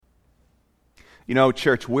You know,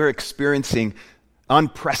 church, we're experiencing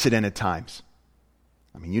unprecedented times.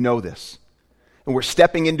 I mean, you know this. And we're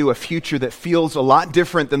stepping into a future that feels a lot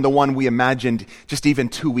different than the one we imagined just even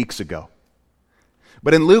 2 weeks ago.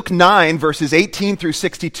 But in Luke 9, verses 18 through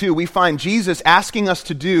 62, we find Jesus asking us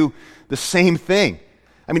to do the same thing.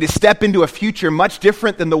 I mean, to step into a future much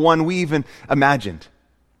different than the one we even imagined.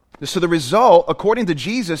 So the result, according to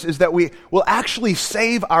Jesus, is that we will actually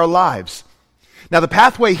save our lives. Now, the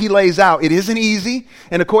pathway he lays out, it isn't easy,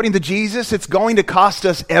 and according to Jesus, it's going to cost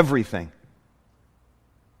us everything.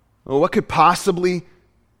 Well, what could possibly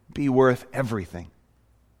be worth everything?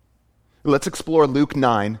 Let's explore Luke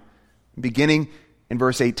 9, beginning in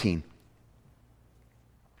verse 18.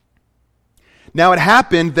 Now it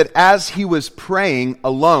happened that as he was praying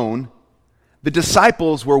alone, the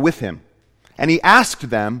disciples were with him, and he asked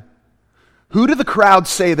them, "Who do the crowd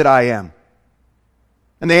say that I am?"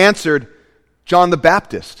 And they answered, "John the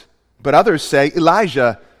Baptist, but others say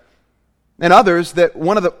Elijah, and others that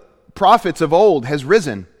one of the prophets of old has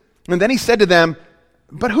risen." And then he said to them,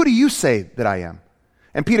 "But who do you say that I am?"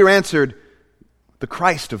 And Peter answered, "The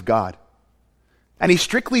Christ of God." And he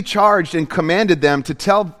strictly charged and commanded them to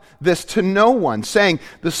tell this to no one, saying,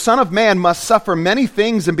 "The Son of Man must suffer many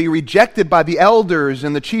things and be rejected by the elders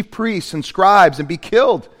and the chief priests and scribes and be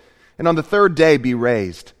killed, and on the third day be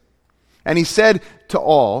raised." And he said to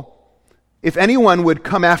all, "If anyone would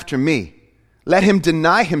come after me, let him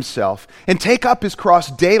deny himself and take up his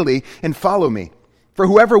cross daily and follow me. For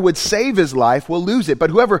whoever would save his life will lose it,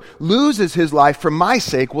 but whoever loses his life for my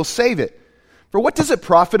sake will save it. For what does it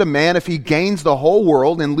profit a man if he gains the whole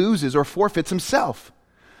world and loses or forfeits himself?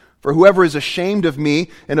 For whoever is ashamed of me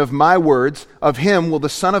and of my words, of him will the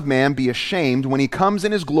Son of Man be ashamed when he comes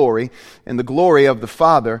in his glory and the glory of the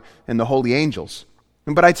Father and the holy angels.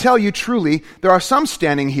 But I tell you truly, there are some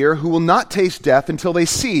standing here who will not taste death until they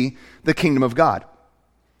see the kingdom of God."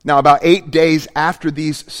 Now about 8 days after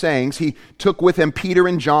these sayings, he took with him Peter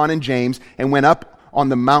and John and James and went up on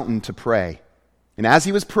the mountain to pray. And as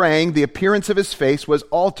he was praying, the appearance of his face was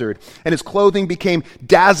altered, and his clothing became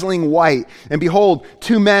dazzling white. And behold,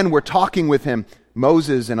 2 men were talking with him,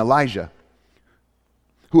 Moses and Elijah,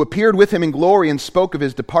 who appeared with him in glory and spoke of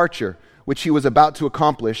his departure, which he was about to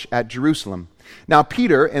accomplish at Jerusalem. Now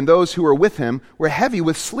Peter and those who were with him were heavy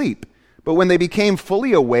with sleep. But when they became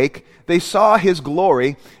fully awake, they saw his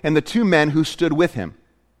glory and the 2 men who stood with him.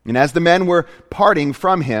 And as the men were parting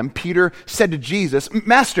from him, Peter said to Jesus,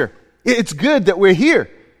 "Master, it's good that we're here.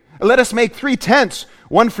 Let us make 3 tents,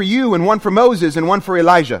 one for you and one for Moses and one for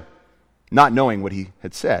Elijah," not knowing what he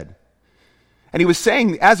had said. And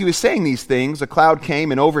as he was saying these things, a cloud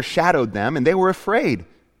came and overshadowed them, and they were afraid.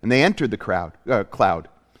 And they entered the cloud.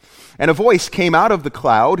 And a voice came out of the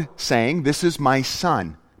cloud saying, "This is my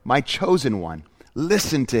son, my chosen one.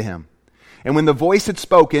 Listen to him." And when the voice had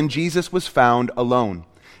spoken, Jesus was found alone.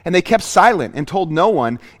 And they kept silent and told no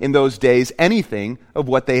one in those days anything of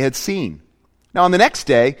what they had seen. Now on the next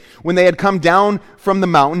day, when they had come down from the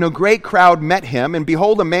mountain, a great crowd met him, and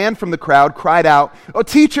behold, a man from the crowd cried out, "Oh,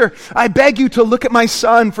 teacher, I beg you to look at my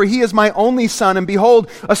son, for he is my only son. And behold,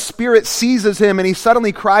 a spirit seizes him, and he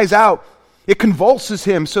suddenly cries out. It convulses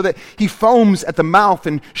him so that he foams at the mouth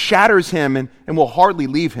and shatters him and will hardly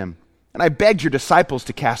leave him. And I begged your disciples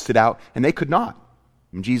to cast it out, and they could not."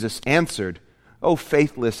 And Jesus answered, "O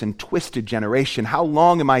faithless and twisted generation, how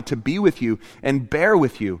long am I to be with you and bear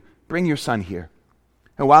with you? Bring your son here."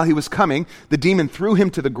 And while he was coming, the demon threw him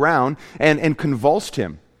to the ground and convulsed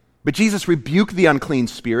him. But Jesus rebuked the unclean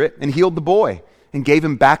spirit and healed the boy and gave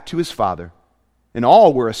him back to his father. And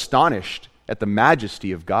all were astonished at the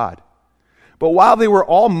majesty of God. But while they were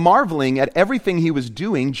all marveling at everything he was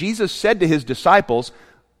doing, Jesus said to his disciples,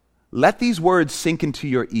 "Let these words sink into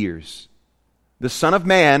your ears. The Son of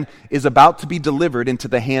Man is about to be delivered into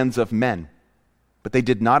the hands of men." But they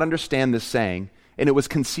did not understand this saying, and it was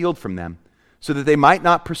concealed from them, so that they might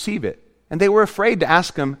not perceive it. And they were afraid to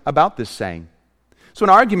ask him about this saying. So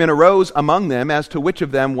an argument arose among them as to which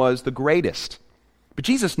of them was the greatest. But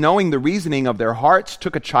Jesus, knowing the reasoning of their hearts,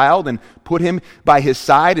 took a child and put him by his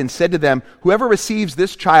side and said to them, "Whoever receives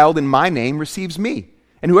this child in my name receives me,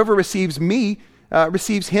 and whoever receives me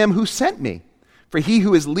receives him who sent me. For he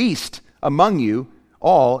who is least among you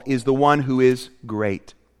all is the one who is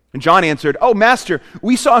great." And John answered, "Oh, Master,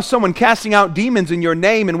 we saw someone casting out demons in your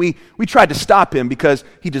name, and we tried to stop him because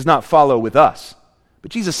he does not follow with us."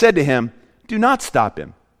 But Jesus said to him, "Do not stop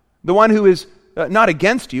him. The one who is not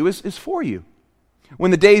against you is for you."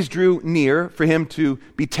 When the days drew near for him to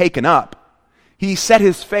be taken up, he set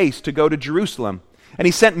his face to go to Jerusalem, and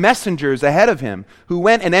he sent messengers ahead of him, who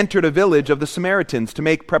went and entered a village of the Samaritans to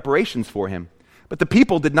make preparations for him. But the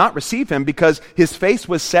people did not receive him because his face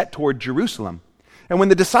was set toward Jerusalem. And when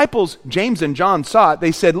the disciples, James and John, saw it,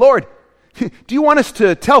 they said, "Lord, do you want us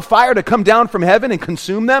to tell fire to come down from heaven and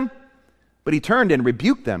consume them?" But he turned and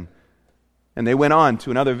rebuked them, and they went on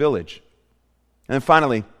to another village. And then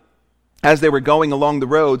finally, as they were going along the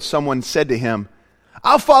road, someone said to him,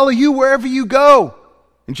 "I'll follow you wherever you go."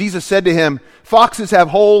 And Jesus said to him, "Foxes have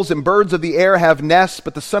holes and birds of the air have nests,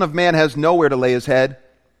 but the Son of Man has nowhere to lay his head."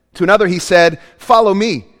 To another he said, "Follow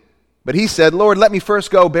me." But he said, "Lord, let me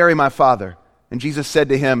first go bury my father." And Jesus said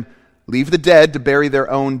to him, "Leave the dead to bury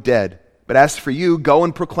their own dead. But as for you, go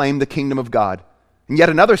and proclaim the kingdom of God." And yet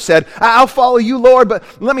another said, "I'll follow you, Lord, but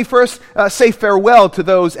let me first say farewell to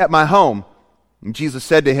those at my home." And Jesus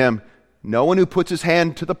said to him, "No one who puts his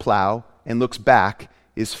hand to the plow and looks back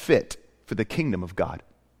is fit for the kingdom of God."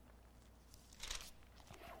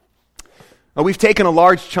 Now, we've taken a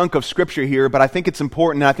large chunk of Scripture here, but I think it's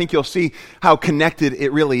important, and I think you'll see how connected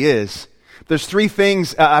it really is. There's three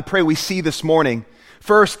things I pray we see this morning.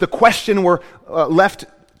 First, the question we're left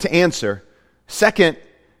to answer. Second,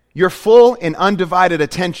 your full and undivided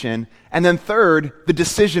attention. And then third, the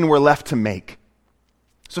decision we're left to make.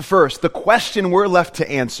 So first, the question we're left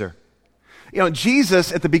to answer. You know,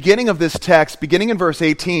 Jesus, at the beginning of this text, beginning in verse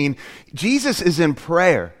 18, Jesus is in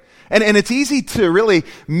prayer. And it's easy to really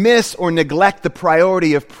miss or neglect the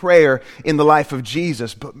priority of prayer in the life of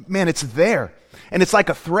Jesus. But man, it's there. And it's like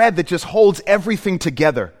a thread that just holds everything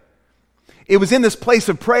together. It was in this place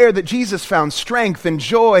of prayer that Jesus found strength and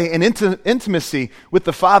joy and intimacy with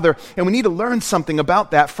the Father. And we need to learn something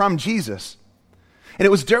about that from Jesus. And it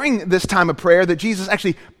was during this time of prayer that Jesus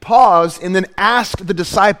actually paused and then asked the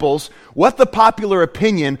disciples what the popular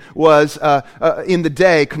opinion was in the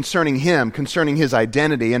day concerning him, concerning his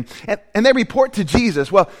identity. And they report to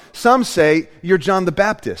Jesus, well, some say you're John the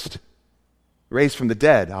Baptist, raised from the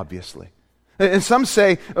dead, obviously. And some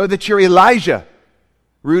say that you're Elijah,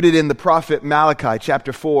 rooted in the prophet Malachi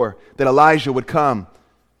chapter 4, that Elijah would come.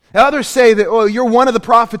 Others say that, oh, you're one of the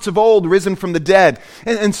prophets of old, risen from the dead.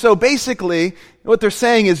 And so basically, what they're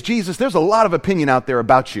saying is, Jesus, there's a lot of opinion out there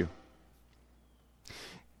about you.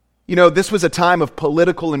 You know, this was a time of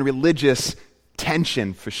political and religious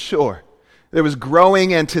tension, for sure. There was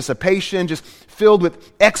growing anticipation, just filled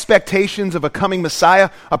with expectations of a coming Messiah,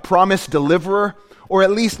 a promised deliverer, or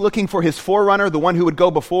at least looking for his forerunner, the one who would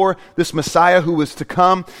go before this Messiah who was to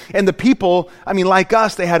come. And the people, like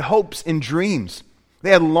us, they had hopes and dreams. They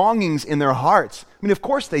had longings in their hearts. Of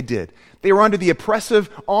course they did. They were under the oppressive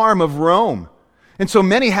arm of Rome. And so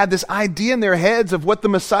many had this idea in their heads of what the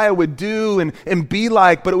Messiah would do and be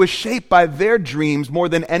like, but it was shaped by their dreams more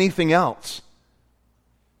than anything else.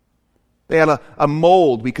 They had a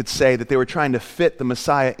mold, we could say, that they were trying to fit the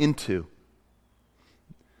Messiah into.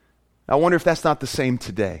 I wonder if that's not the same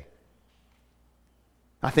today.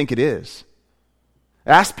 I think it is.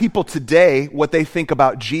 Ask people today what they think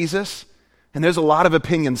about Jesus, and there's a lot of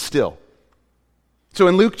opinions still. So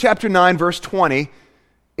in Luke chapter 9, verse 20,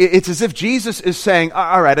 it's as if Jesus is saying,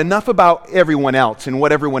 all right, enough about everyone else and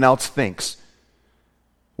what everyone else thinks.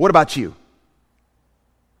 What about you?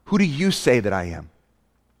 Who do you say that I am?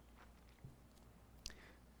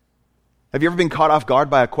 Have you ever been caught off guard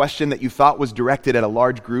by a question that you thought was directed at a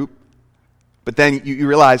large group, but then you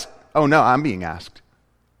realize, oh no, I'm being asked?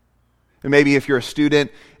 And maybe if you're a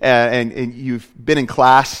student and you've been in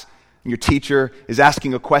class, and your teacher is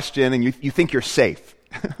asking a question and you think you're safe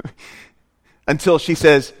until she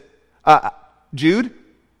says, Jude?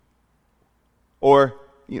 Or,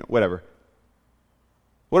 whatever.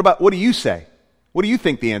 What do you say? What do you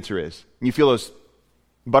think the answer is? And you feel those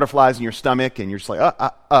butterflies in your stomach and you're just like,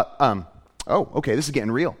 oh, okay, this is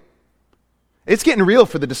getting real. It's getting real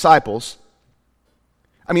for the disciples.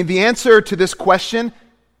 The answer to this question,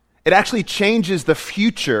 it actually changes the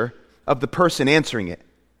future of the person answering it.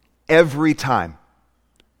 Every time.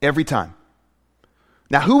 Every time.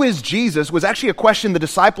 Now, who is Jesus was actually a question the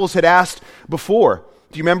disciples had asked before.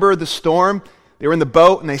 Do you remember the storm? They were in the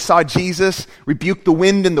boat and they saw Jesus rebuke the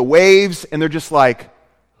wind and the waves, and they're just like,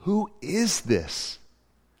 who is this?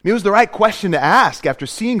 It was the right question to ask after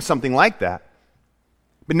seeing something like that.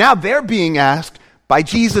 But now they're being asked by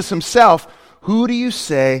Jesus himself, who do you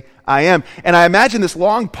say I am? And I imagine this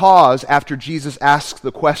long pause after Jesus asks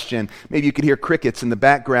the question. Maybe you could hear crickets in the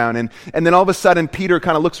background. And then all of a sudden, Peter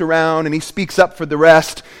kind of looks around and he speaks up for the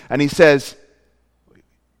rest. And he says,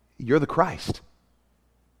 you're the Christ.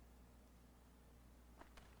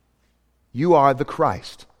 You are the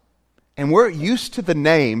Christ. And we're used to the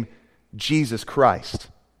name Jesus Christ.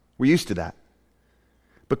 We're used to that.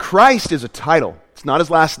 But Christ is a title. It's not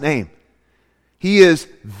his last name. He is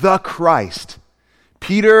the Christ.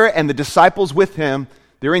 Peter and the disciples with him,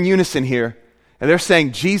 they're in unison here, and they're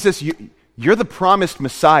saying, Jesus, you're the promised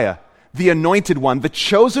Messiah, the anointed one, the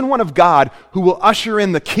chosen one of God who will usher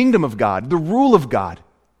in the kingdom of God, the rule of God.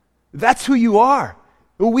 That's who you are.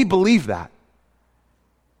 Well, we believe that.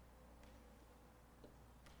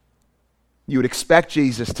 You would expect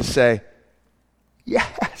Jesus to say,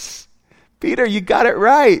 yes, Peter, you got it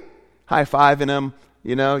right. High-fiving him,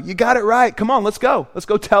 you got it right. Come on, let's go. Let's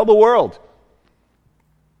go tell the world.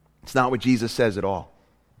 It's not what Jesus says at all.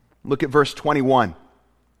 Look at verse 21.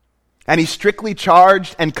 And he strictly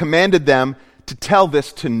charged and commanded them to tell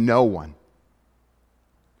this to no one.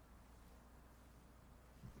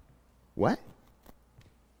 What?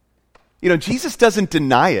 Jesus doesn't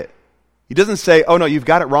deny it. He doesn't say, oh no, you've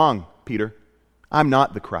got it wrong, Peter. I'm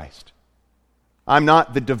not the Christ. I'm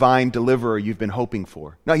not the divine deliverer you've been hoping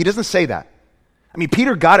for. No, he doesn't say that.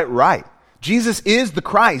 Peter got it right. Jesus is the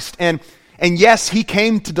Christ, and yes, he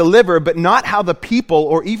came to deliver, but not how the people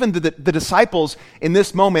or even the disciples in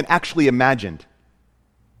this moment actually imagined.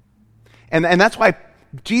 And that's why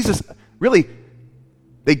Jesus, really,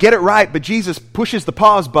 they get it right, but Jesus pushes the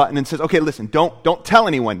pause button and says, okay, listen, don't tell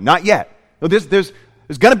anyone, not yet. No, there's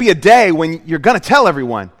going to be a day when you're going to tell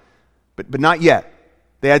everyone, but not yet.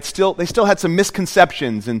 They still had some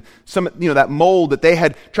misconceptions and some, that mold that they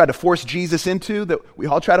had tried to force Jesus into, that we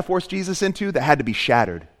all try to force Jesus into, that had to be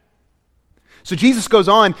shattered. So Jesus goes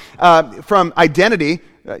on from identity.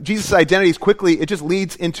 Jesus' identity is quickly, it just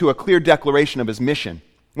leads into a clear declaration of his mission.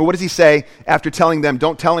 Well, what does he say after telling them,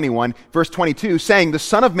 don't tell anyone? Verse 22, saying, the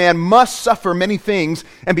Son of Man must suffer many things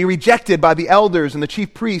and be rejected by the elders and the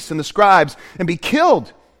chief priests and the scribes and be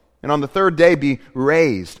killed, and on the third day be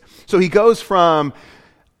raised. So he goes from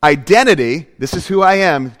identity, this is who I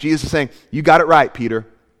am. Jesus is saying, you got it right, Peter.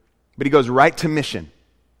 But he goes right to mission.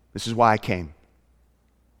 This is why I came.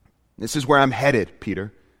 This is where I'm headed,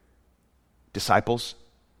 Peter. Disciples,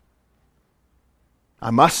 I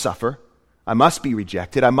must suffer. I must be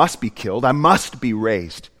rejected. I must be killed. I must be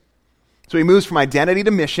raised. So he moves from identity to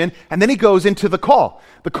mission, and then he goes into the call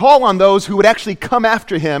on those who would actually come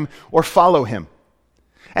after him or follow him.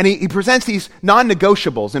 And he presents these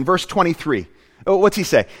non-negotiables in verse 23. What's he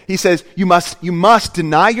say? He says, you must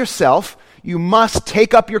deny yourself, you must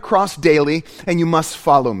take up your cross daily, and you must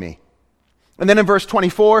follow me. And then in verse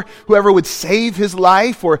 24, whoever would save his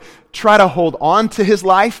life or try to hold on to his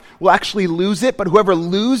life will actually lose it, but whoever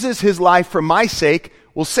loses his life for my sake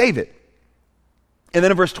will save it. And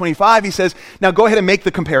then in verse 25, he says, now go ahead and make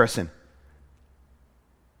the comparison.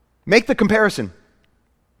 Make the comparison.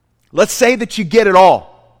 Let's say that you get it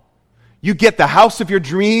all. You get the house of your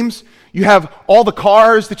dreams. You have all the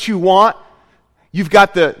cars that you want. You've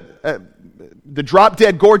got the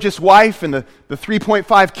drop-dead gorgeous wife and the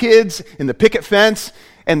 3.5 kids and the picket fence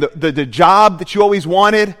and the job that you always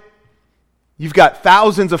wanted. You've got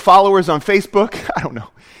thousands of followers on Facebook. I don't know.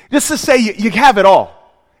 Just to say you have it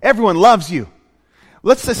all. Everyone loves you.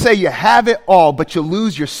 Let's just say you have it all, but you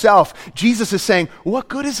lose yourself. Jesus is saying, what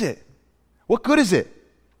good is it? What good is it?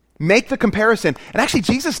 Make the comparison. And actually,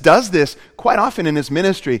 Jesus does this quite often in his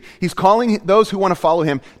ministry. He's calling those who want to follow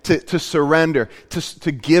him to surrender,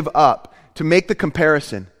 to give up, to make the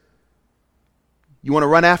comparison. You want to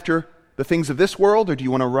run after the things of this world, or do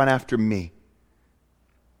you want to run after me?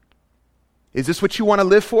 Is this what you want to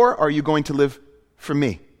live for, or are you going to live for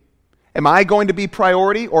me? Am I going to be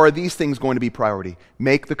priority, or are these things going to be priority?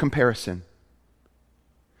 Make the comparison.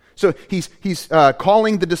 So he's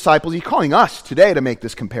calling the disciples, he's calling us today to make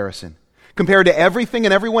this comparison. Compared to everything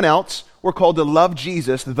and everyone else, we're called to love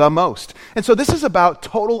Jesus the most. And so this is about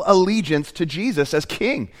total allegiance to Jesus as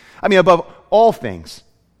King. Above all things.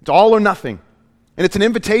 It's all or nothing. And it's an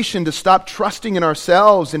invitation to stop trusting in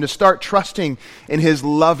ourselves and to start trusting in his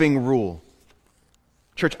loving rule.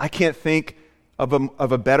 Church, I can't think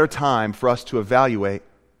of a better time for us to evaluate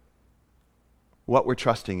what we're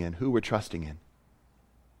trusting in, who we're trusting in.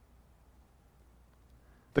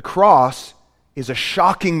 The cross is a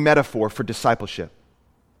shocking metaphor for discipleship.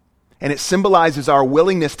 And it symbolizes our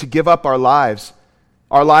willingness to give up our lives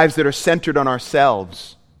that are centered on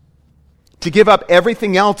ourselves, to give up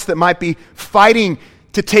everything else that might be fighting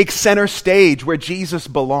to take center stage where Jesus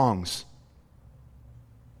belongs.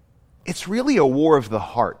 It's really a war of the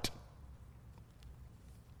heart.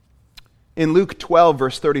 In Luke 12,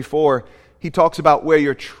 verse 34, he talks about where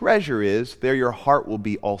your treasure is, there your heart will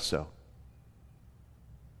be also.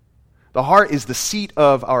 The heart is the seat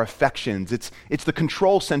of our affections. It's the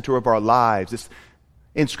control center of our lives.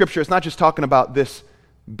 In Scripture, it's not just talking about this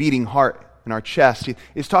beating heart in our chest.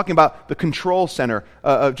 It's talking about the control center,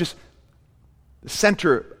 of just the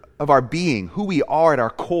center of our being, who we are at our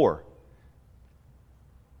core.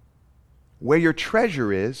 where your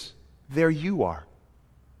treasure is, there you are.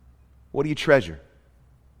 What do you treasure?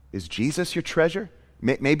 Is Jesus your treasure?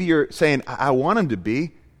 Maybe you're saying, I want him to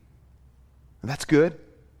be. That's good.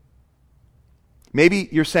 Maybe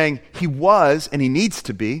you're saying he was and he needs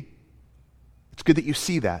to be. It's good that you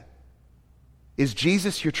see that. Is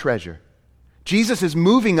Jesus your treasure? Jesus is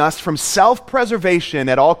moving us from self-preservation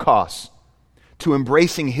at all costs to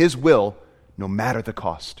embracing his will no matter the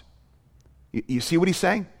cost. You see what he's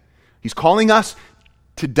saying? He's calling us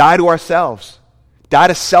to die to ourselves, die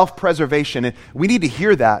to self-preservation. And we need to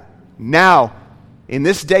hear that now, in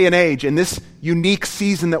this day and age, in this unique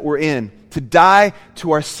season that we're in, to die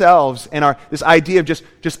to ourselves and this idea of just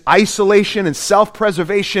isolation and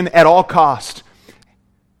self-preservation at all cost,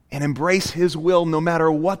 and embrace his will no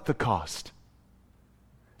matter what the cost.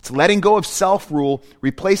 It's letting go of self-rule,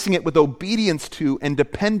 replacing it with obedience to and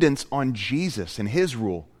dependence on Jesus and his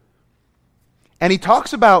rule. And he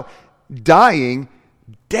talks about dying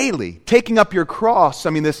daily, taking up your cross. I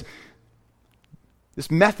mean, this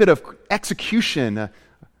method of execution,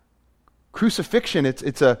 crucifixion,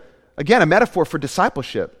 it's again a metaphor for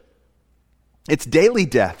discipleship. It's daily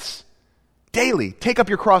deaths. Daily. Take up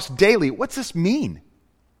your cross daily. What's this mean?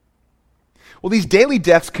 Well, these daily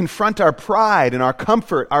deaths confront our pride and our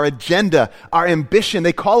comfort, our agenda, our ambition.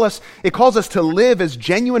 It calls us to live as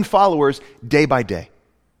genuine followers day by day.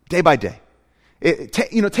 Day by day.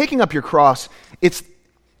 Taking up your cross, it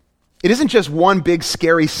isn't just one big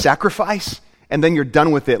scary sacrifice and then you're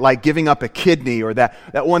done with it, like giving up a kidney or that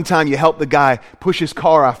one time you helped the guy push his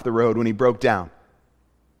car off the road when he broke down.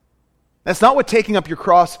 That's not what taking up your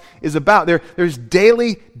cross is about. There's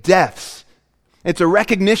daily deaths. It's a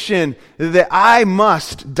recognition that I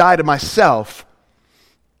must die to myself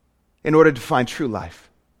in order to find true life.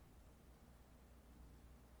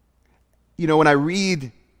 When I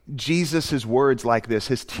read Jesus' words like this,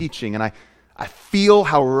 his teaching, and I feel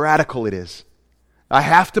how radical it is, I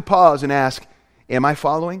have to pause and ask, am I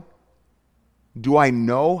following? Do I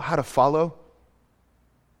know how to follow?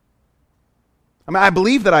 I mean, I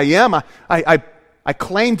believe that I am. I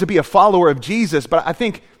claim to be a follower of Jesus, but I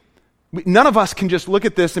think none of us can just look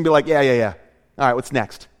at this and be like, yeah. All right, what's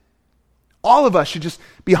next? All of us should just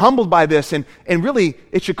be humbled by this, and really,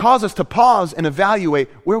 it should cause us to pause and evaluate,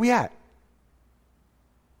 where are we at?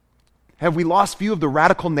 Have we lost view of the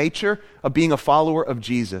radical nature of being a follower of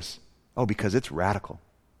Jesus? Oh, because it's radical.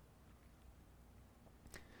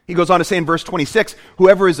 He goes on to say in verse 26,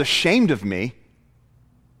 whoever is ashamed of me,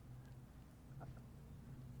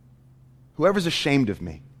 whoever's ashamed of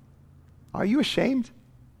me, are you ashamed?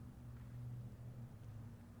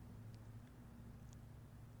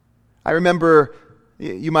 I remember,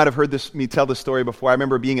 you might have heard me tell this story before. I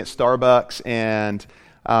remember being at Starbucks and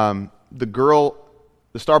the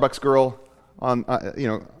Starbucks girl on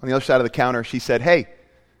the other side of the counter, she said, hey,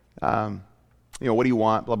 what do you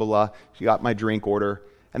want? Blah, blah, blah. She got my drink order.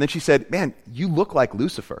 And then she said, man, you look like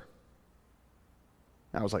Lucifer.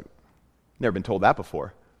 And I was like, never been told that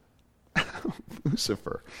before.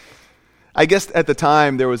 Lucifer. I guess at the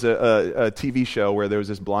time there was a TV show where there was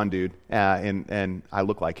this blonde dude, and I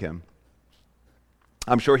looked like him.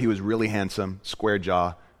 I'm sure he was really handsome, square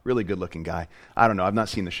jaw, really good-looking guy. I don't know. I've not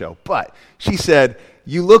seen the show. But she said,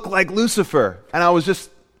 you look like Lucifer. And I was just,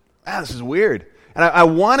 this is weird. And I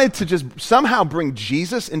wanted to just somehow bring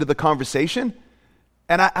Jesus into the conversation,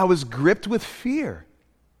 and I was gripped with fear.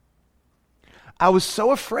 I was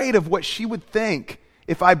so afraid of what she would think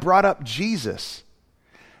if I brought up Jesus.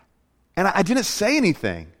 And I didn't say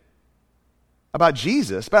anything about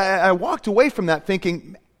Jesus, but I walked away from that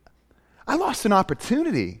thinking, I lost an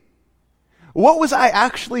opportunity. What was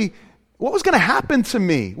going to happen to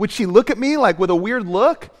me? Would she look at me like with a weird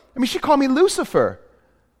look? I mean, she called me Lucifer.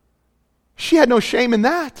 She had no shame in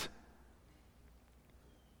that.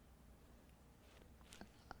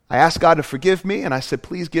 I asked God to forgive me, and I said,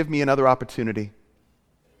 please give me another opportunity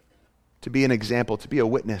to be an example, to be a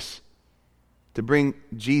witness, to bring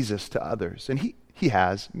Jesus to others. And he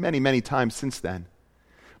has many, many times since then.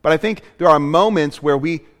 But I think there are moments where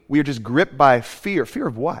we are just gripped by fear. Fear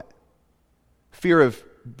of what? Fear of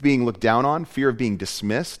being looked down on, fear of being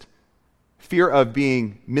dismissed, fear of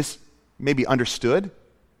being maybe understood,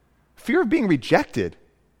 fear of being rejected.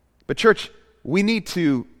 But church, we need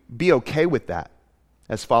to be okay with that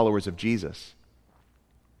as followers of Jesus.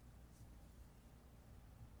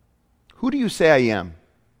 Who do you say I am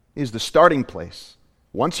is the starting place.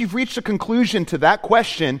 Once you've reached a conclusion to that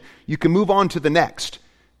question, you can move on to the next.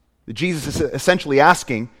 Jesus is essentially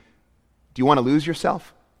asking, do you want to lose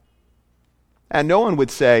yourself? And no one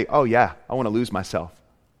would say, oh yeah, I want to lose myself.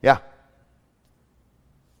 Yeah.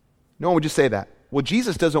 No one would just say that. Well,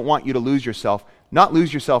 Jesus doesn't want you to lose yourself, not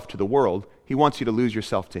lose yourself to the world. He wants you to lose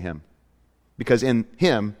yourself to him, because in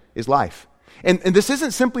him is life. And this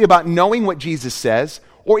isn't simply about knowing what Jesus says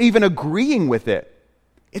or even agreeing with it.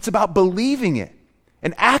 It's about believing it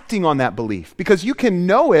and acting on that belief, because you can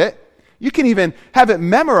know it, you can even have it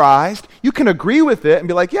memorized, you can agree with it and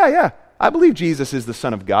be like, yeah, I believe Jesus is the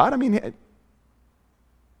Son of God. I mean,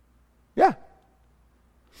 yeah.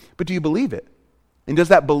 But do you believe it? And does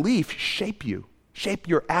that belief shape you, shape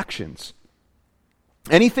your actions?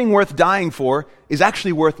 Anything worth dying for is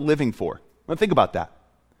actually worth living for. Now think about that.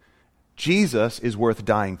 Jesus is worth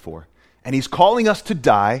dying for. And he's calling us to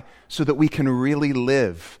die so that we can really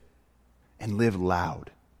live, and live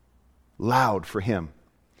loud for him.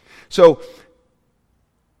 So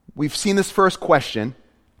we've seen this first question,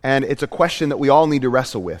 and it's a question that we all need to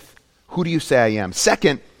wrestle with. Who do you say I am?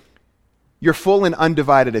 Second, your full and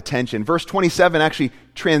undivided attention. Verse 27 actually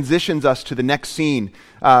transitions us to the next scene,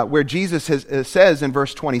 where Jesus says in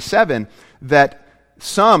verse 27 that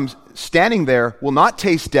some standing there will not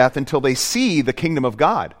taste death until they see the kingdom of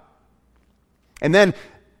God. And then,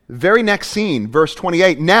 very next scene, verse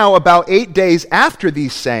 28, now about 8 days after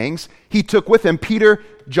these sayings, he took with him Peter,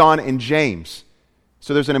 John, and James.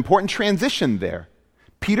 So there's an important transition there.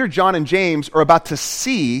 Peter, John, and James are about to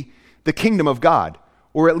see the kingdom of God,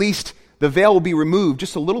 or at least the veil will be removed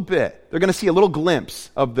just a little bit. They're going to see a little glimpse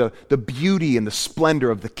of the beauty and the splendor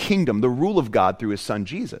of the kingdom, the rule of God through his son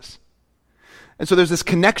Jesus. And so there's this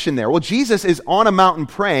connection there. Well, Jesus is on a mountain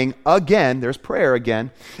praying again. There's prayer again.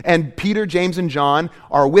 And Peter, James, and John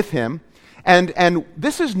are with him. And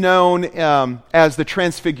this is known as the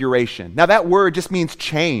transfiguration. Now that word just means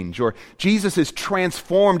change, or Jesus is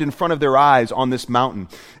transformed in front of their eyes on this mountain.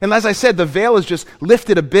 And as I said, the veil is just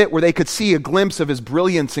lifted a bit where they could see a glimpse of his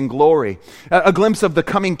brilliance and glory, a glimpse of the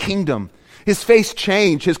coming kingdom. His face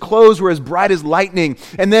changed. His clothes were as bright as lightning.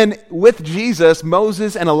 And then with Jesus,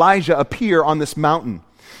 Moses and Elijah appear on this mountain.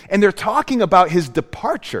 And they're talking about his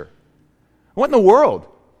departure. What in the world?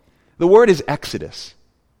 The word is Exodus.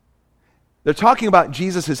 They're talking about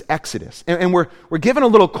Jesus' Exodus. And we're given a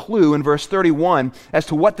little clue in verse 31 as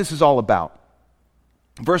to what this is all about.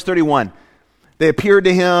 Verse 31, they appeared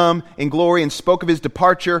to him in glory and spoke of his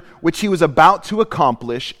departure, which he was about to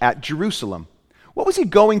accomplish at Jerusalem. What was he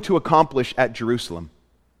going to accomplish at Jerusalem?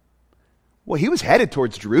 Well, he was headed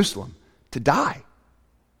towards Jerusalem to die.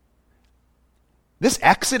 This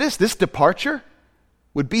exodus, this departure,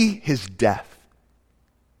 would be his death.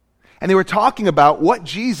 And they were talking about what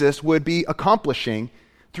Jesus would be accomplishing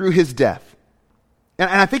through his death. And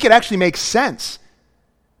I think it actually makes sense.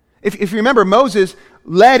 If you remember, Moses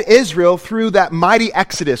led Israel through that mighty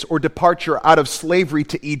exodus or departure out of slavery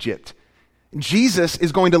to Egypt. Jesus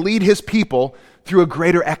is going to lead his people through a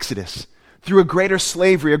greater exodus, through a greater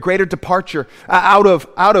slavery, a greater departure out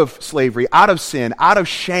of slavery, out of sin, out of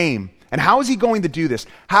shame. And how is he going to do this?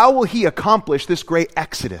 How will he accomplish this great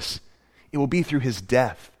exodus? It will be through his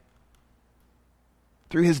death.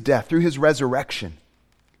 Through his death, through his resurrection.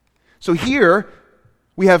 So here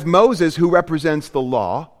we have Moses, who represents the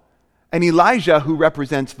law, and Elijah, who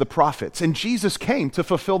represents the prophets. And Jesus came to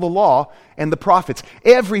fulfill the law and the prophets.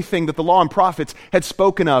 Everything that the law and prophets had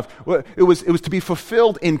spoken of, it was to be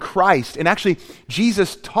fulfilled in Christ. And actually,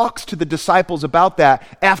 Jesus talks to the disciples about that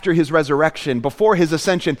after his resurrection, before his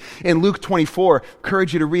ascension in Luke 24. I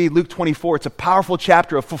encourage you to read Luke 24. It's a powerful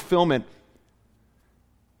chapter of fulfillment.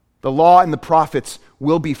 The law and the prophets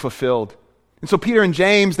will be fulfilled. And so Peter and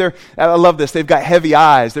James, I love this, they've got heavy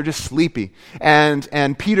eyes, they're just sleepy.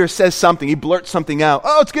 And Peter says something, he blurts something out.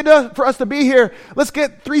 Oh, it's good for us to be here. Let's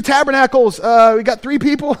get 3 tabernacles. We got 3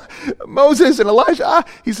 people, Moses and Elijah.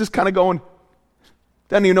 He's just kind of going,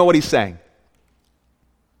 doesn't even know what he's saying.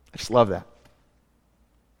 I just love that.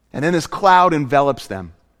 And then this cloud envelops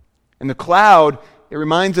them. And the cloud, it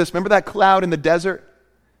reminds us, remember that cloud in the desert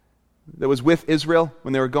that was with Israel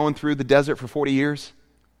when they were going through the desert for 40 years?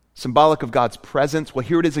 Symbolic of God's presence. Well,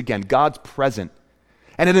 here it is again, God's present.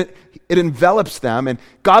 And it envelops them, and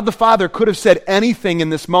God the Father could have said anything in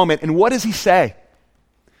this moment, and what does he say?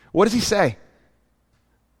 What does he say?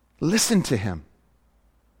 Listen to him.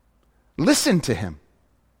 Listen to him.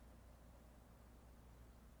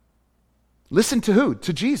 Listen to who?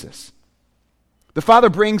 To Jesus. The Father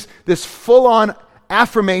brings this full-on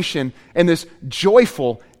affirmation and this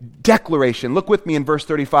joyful declaration. Look with me in verse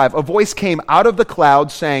 35. A voice came out of the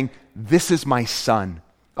cloud saying, "This is my son."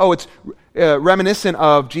 Oh, it's reminiscent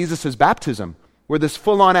of Jesus' baptism, where this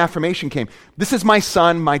full-on affirmation came. This is my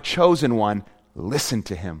son, my chosen one. Listen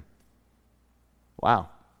to him. Wow.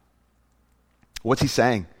 What's he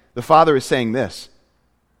saying? The Father is saying this.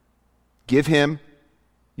 Give him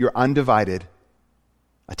your undivided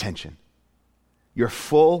attention. Your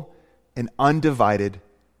full and undivided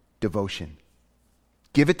devotion.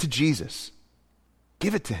 Give it to Jesus.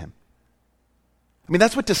 Give it to him. I mean,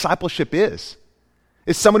 that's what discipleship is.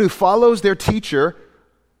 It's someone who follows their teacher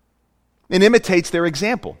and imitates their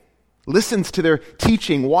example, listens to their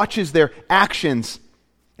teaching, watches their actions.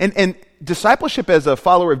 And discipleship as a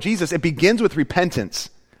follower of Jesus, it begins with repentance,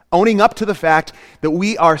 owning up to the fact that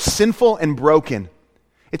we are sinful and broken.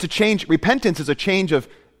 It's a change. Repentance is a change of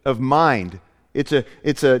mind. It's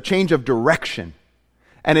a change of direction.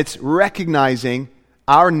 And it's recognizing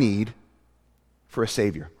our need for a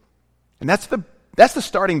Savior. And that's the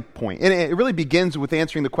starting point. And it really begins with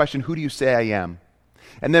answering the question, who do you say I am?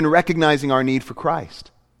 And then recognizing our need for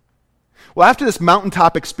Christ. Well, after this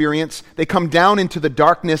mountaintop experience, they come down into the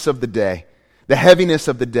darkness of the day, the heaviness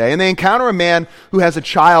of the day, and they encounter a man who has a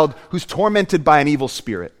child who's tormented by an evil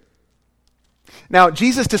spirit. Now,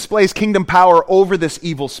 Jesus displays kingdom power over this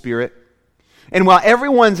evil spirit. And while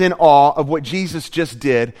everyone's in awe of what Jesus just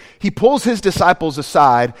did, he pulls his disciples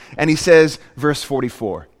aside and he says, verse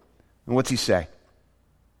 44. And what's he say?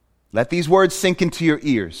 Let these words sink into your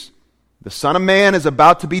ears. The Son of Man is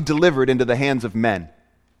about to be delivered into the hands of men.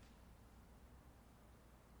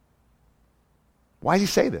 Why does he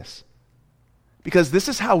say this? Because this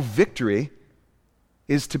is how victory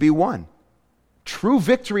is to be won. True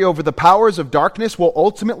victory over the powers of darkness will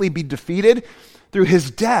ultimately be defeated through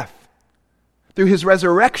his death, through his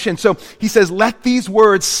resurrection. So he says, let these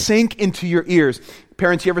words sink into your ears.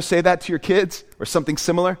 Parents, you ever say that to your kids or something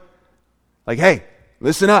similar? Like, hey,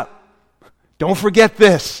 listen up. Don't forget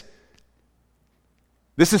this.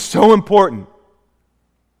 This is so important.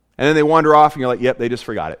 And then they wander off and you're like, yep, they just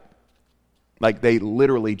forgot it. Like they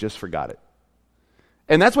literally just forgot it.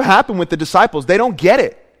 And that's what happened with the disciples. They don't get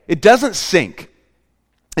it. It doesn't sink.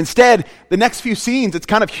 Instead, the next few scenes, it's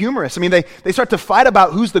kind of humorous. I mean, they start to fight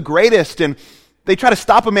about who's the greatest, and they try to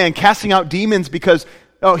stop a man casting out demons because,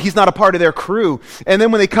 oh, he's not a part of their crew. And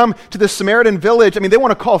then when they come to the Samaritan village, I mean, they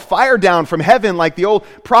want to call fire down from heaven like the old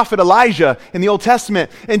prophet Elijah in the Old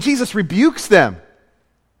Testament. And Jesus rebukes them.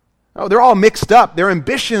 Oh, they're all mixed up. Their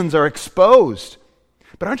ambitions are exposed.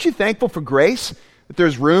 But aren't you thankful for grace, that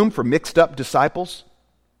there's room for mixed up disciples?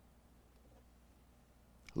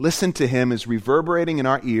 Listen to him is reverberating in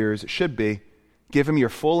our ears. It should be. Give him your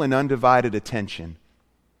full and undivided attention.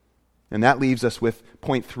 And that leaves us with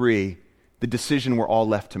point 3, the decision we're all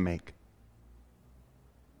left to make.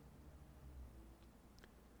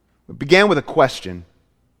 It began with a question.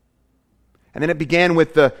 And then it began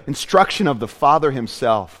with the instruction of the Father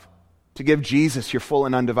himself to give Jesus your full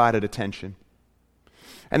and undivided attention.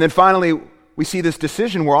 And then finally, we see this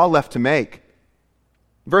decision we're all left to make.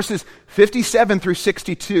 Verses 57 through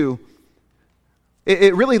 62,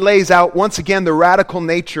 it really lays out once again the radical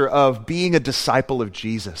nature of being a disciple of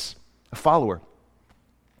Jesus, a follower.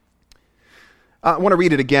 I want to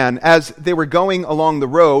read it again. As they were going along the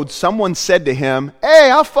road, someone said to him,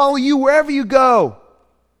 "Hey, I'll follow you wherever you go."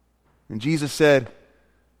 And Jesus said,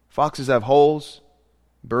 "Foxes have holes,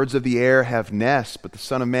 birds of the air have nests, but the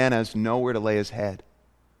Son of Man has nowhere to lay his head."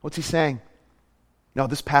 What's he saying? No,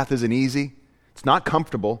 this path isn't easy. It's not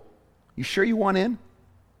comfortable. You sure you want in?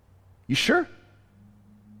 You sure?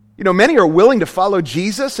 You know, many are willing to follow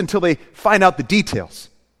Jesus until they find out the details.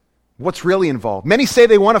 What's really involved? Many say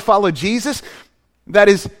they want to follow Jesus. That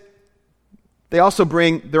is, they also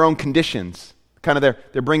bring their own conditions. Kind of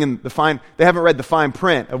they're bringing they haven't read the fine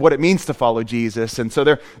print of what it means to follow Jesus, and so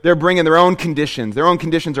they're bringing their own conditions. Their own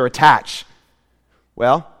conditions are attached.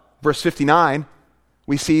 Well, verse 59,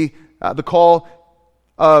 we see the call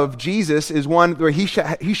of Jesus is one where he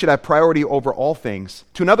should have priority over all things.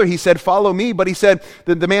 To another he said, "Follow me," but he said,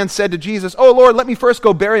 the man said to Jesus, "Oh Lord, let me first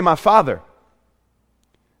go bury my father.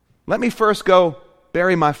 Let me first go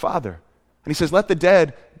bury my father." And he says, "Let the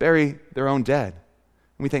dead bury their own dead."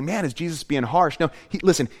 And we think, man, is Jesus being harsh? No,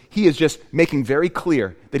 he is just making very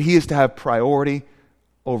clear that he is to have priority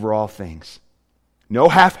over all things. No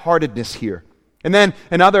half-heartedness here. And then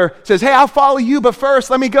another says, "Hey, I'll follow you, but first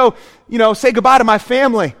let me go, say goodbye to my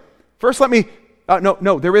family. First let me,"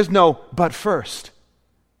 no, there is no but first.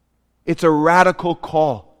 It's a radical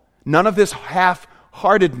call. None of this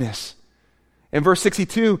half-heartedness. In verse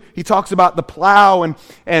 62, he talks about the plow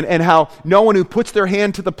and how no one who puts their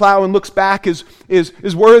hand to the plow and looks back is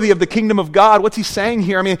worthy of the kingdom of God. What's he saying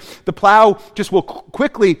here? I mean, the plow just will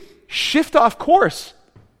quickly shift off course.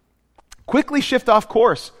 Quickly shift off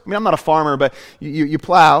course. I mean, I'm not a farmer, but you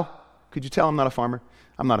plow. Could you tell I'm not a farmer?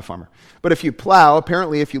 I'm not a farmer. But if you plow,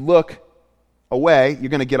 apparently if you look away, you're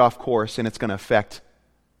going to get off course, and it's going to affect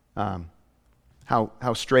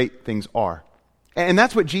how straight things are. And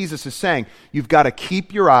that's what Jesus is saying. You've got to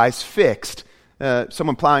keep your eyes fixed.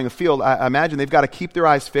 Someone plowing a field, I imagine they've got to keep their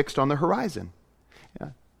eyes fixed on the horizon. Yeah.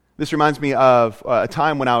 This reminds me of a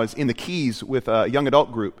time when I was in the Keys with a young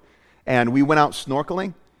adult group, and we went out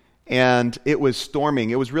snorkeling, and it was storming.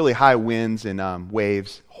 It was really high winds and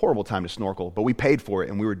waves. Horrible time to snorkel, but we paid for it,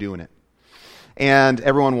 and we were doing it. And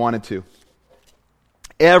everyone wanted to.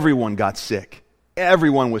 Everyone got sick.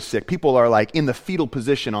 Everyone was sick. People are like in the fetal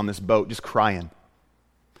position on this boat, just crying.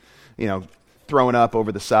 Throwing up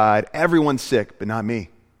over the side. Everyone's sick, but not me.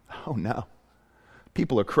 Oh no.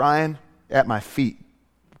 People are crying at my feet,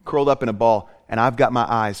 curled up in a ball, and I've got my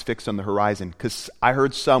eyes fixed on the horizon because I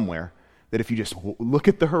heard somewhere that if you just look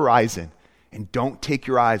at the horizon and don't take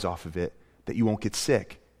your eyes off of it, that you won't get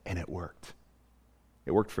sick. And it worked.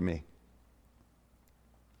 It worked for me.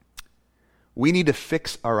 We need to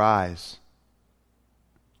fix our eyes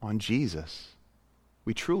on Jesus.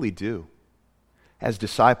 We truly do. As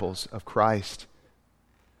disciples of Christ.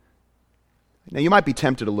 Now, you might be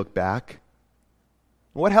tempted to look back.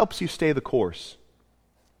 What helps you stay the course?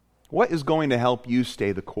 What is going to help you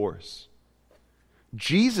stay the course?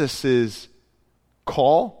 Jesus'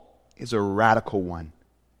 call is a radical one.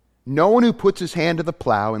 No one who puts his hand to the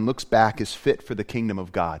plow and looks back is fit for the kingdom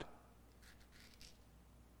of God.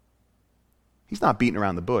 He's not beating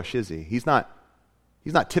around the bush, is he? He's not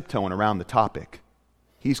tiptoeing around the topic.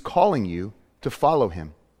 He's calling you to follow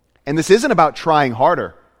him. And this isn't about trying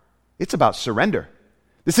harder. It's about surrender.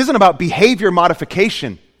 This isn't about behavior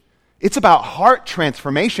modification. It's about heart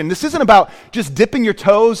transformation. This isn't about just dipping your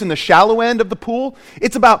toes in the shallow end of the pool.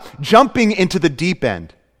 It's about jumping into the deep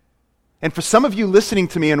end. And for some of you listening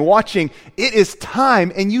to me and watching, it is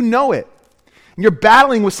time, and you know it. And you're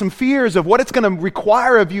battling with some fears of what it's going to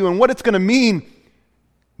require of you and what it's going to mean.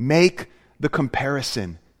 Make the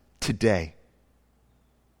comparison today.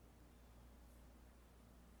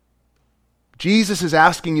 Jesus is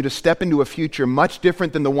asking you to step into a future much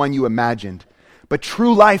different than the one you imagined. But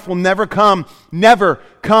true life will never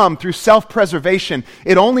come through self-preservation.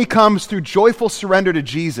 It only comes through joyful surrender to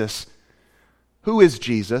Jesus. Who is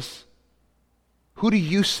Jesus? Who do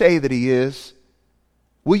you say that he is?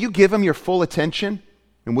 Will you give him your full attention?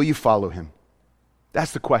 And will you follow him?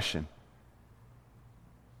 That's the question.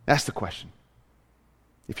 That's the question.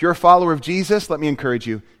 If you're a follower of Jesus, let me encourage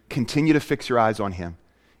you, continue to fix your eyes on him.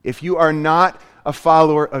 If you are not a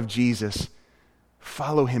follower of Jesus,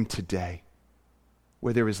 follow him today,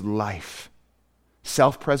 where there is life.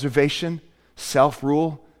 Self-preservation,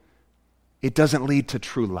 self-rule, it doesn't lead to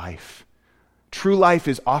true life. True life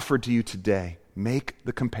is offered to you today. Make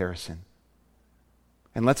the comparison.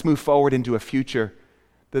 And let's move forward into a future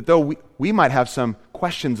that though we might have some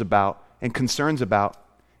questions about and concerns about,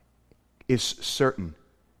 is certain.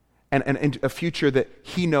 And a future that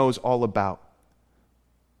he knows all about.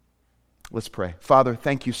 Let's pray. Father,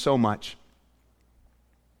 thank you so much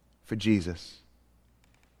for Jesus.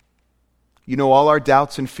 You know all our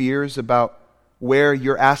doubts and fears about where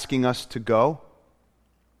you're asking us to go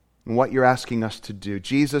and what you're asking us to do.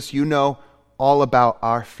 Jesus, you know all about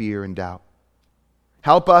our fear and doubt.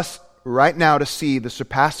 Help us right now to see the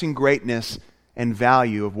surpassing greatness and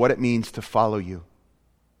value of what it means to follow you.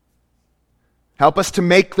 Help us to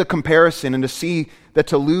make the comparison and to see that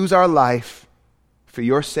to lose our life for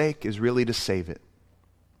your sake is really to save it.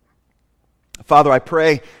 Father, I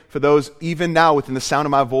pray for those even now within the sound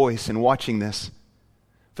of my voice and watching this,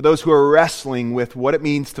 for those who are wrestling with what it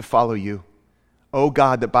means to follow you. Oh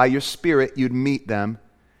God, that by your Spirit you'd meet them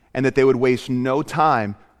and that they would waste no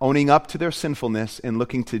time owning up to their sinfulness and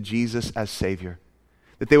looking to Jesus as Savior.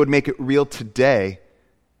 That they would make it real today.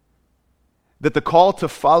 That the call to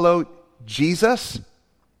follow Jesus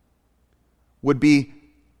would be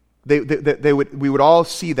we would all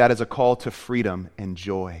see that as a call to freedom and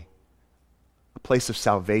joy, a place of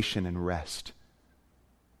salvation and rest,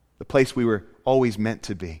 the place we were always meant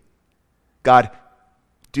to be. God,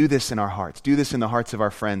 do this in our hearts. Do this in the hearts of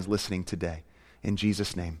our friends listening today. In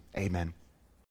Jesus' name, amen.